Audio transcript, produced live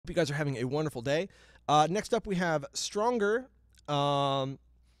You guys are having a wonderful day. Next up, we have Stronger. Let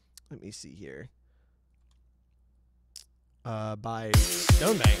me see here. By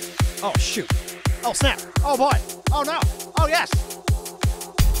Stonebank. Oh, shoot. Oh, snap. Oh, boy. Oh, no. Oh, yes.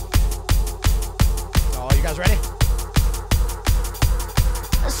 Oh, you guys ready?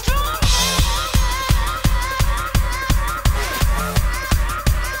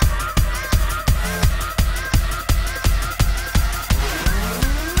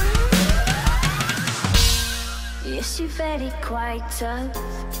 Yes, you're very quite tough,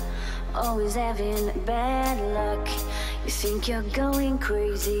 always having bad luck. You think you're going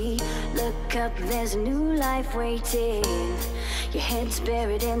crazy, look up, there's a new life waiting. Your head's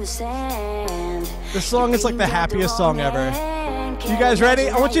buried in the sand. This song is like the happiest song ever. You guys ready?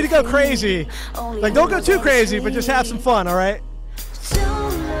 I want you to go crazy. Like, don't go too crazy, but just have some fun, all right?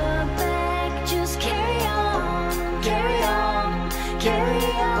 Don't look back, just carry on, carry on, carry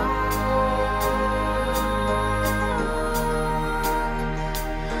on.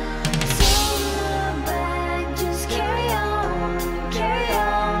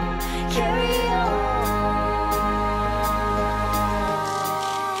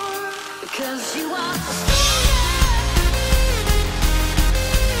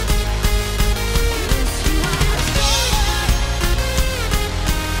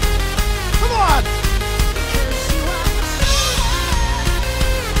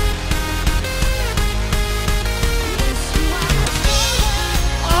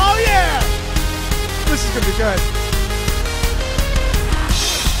 This is going to be good.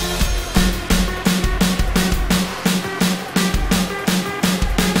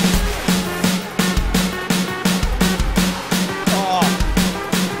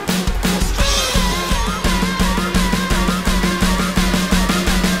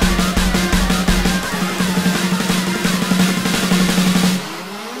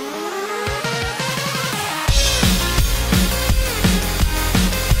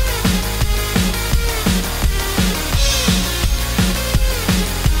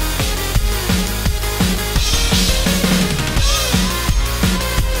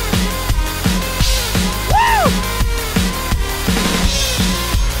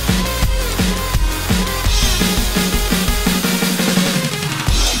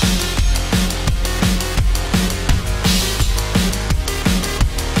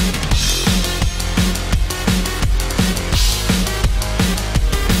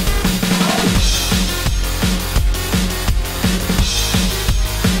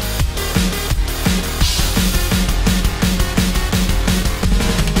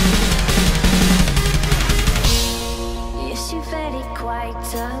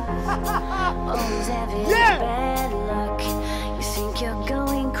 Always having bad luck. You think you're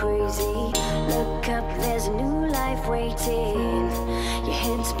going crazy, look up, there's a new life waiting. Your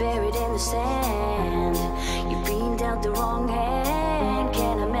head's buried in the sand, you've been dealt the wrong hand.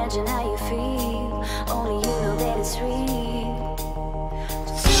 Can't imagine how you feel, only you know that it's real.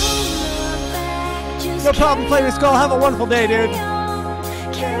 No problem, play this call. Have a wonderful day, dude.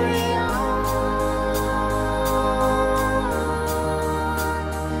 Carry on.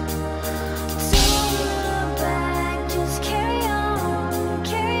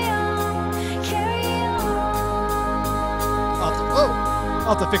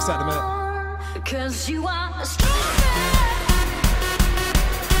 I'll have to fix that in a minute. Because you are stronger.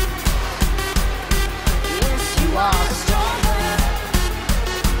 Yes, you are stronger.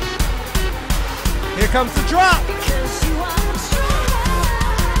 Here comes the drop. Because you are stronger.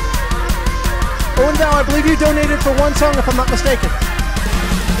 Oh, now I believe you donated for one song, if I'm not mistaken.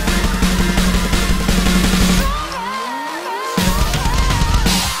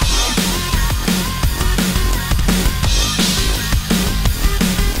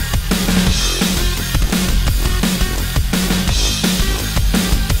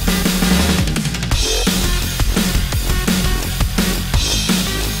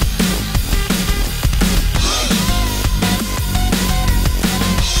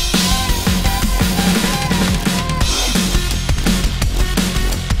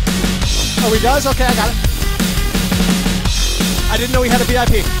 Oh, he does? Okay, I got it. I didn't know he had a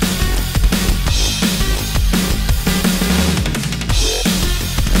VIP.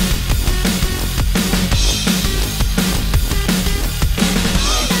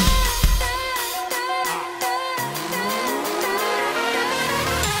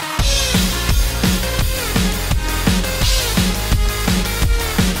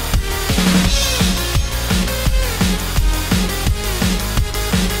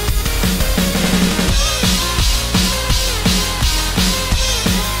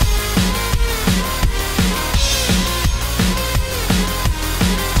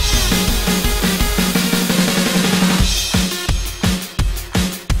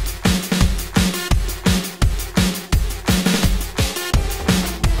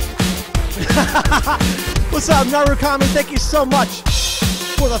 what's up? Narukami, thank you so much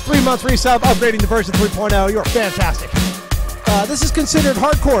for the 3-month resub, upgrading to version 3.0. You're fantastic. This is considered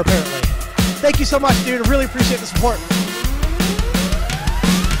hardcore, apparently. Thank you so much, dude. I really appreciate the support.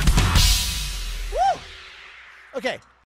 Woo! Okay.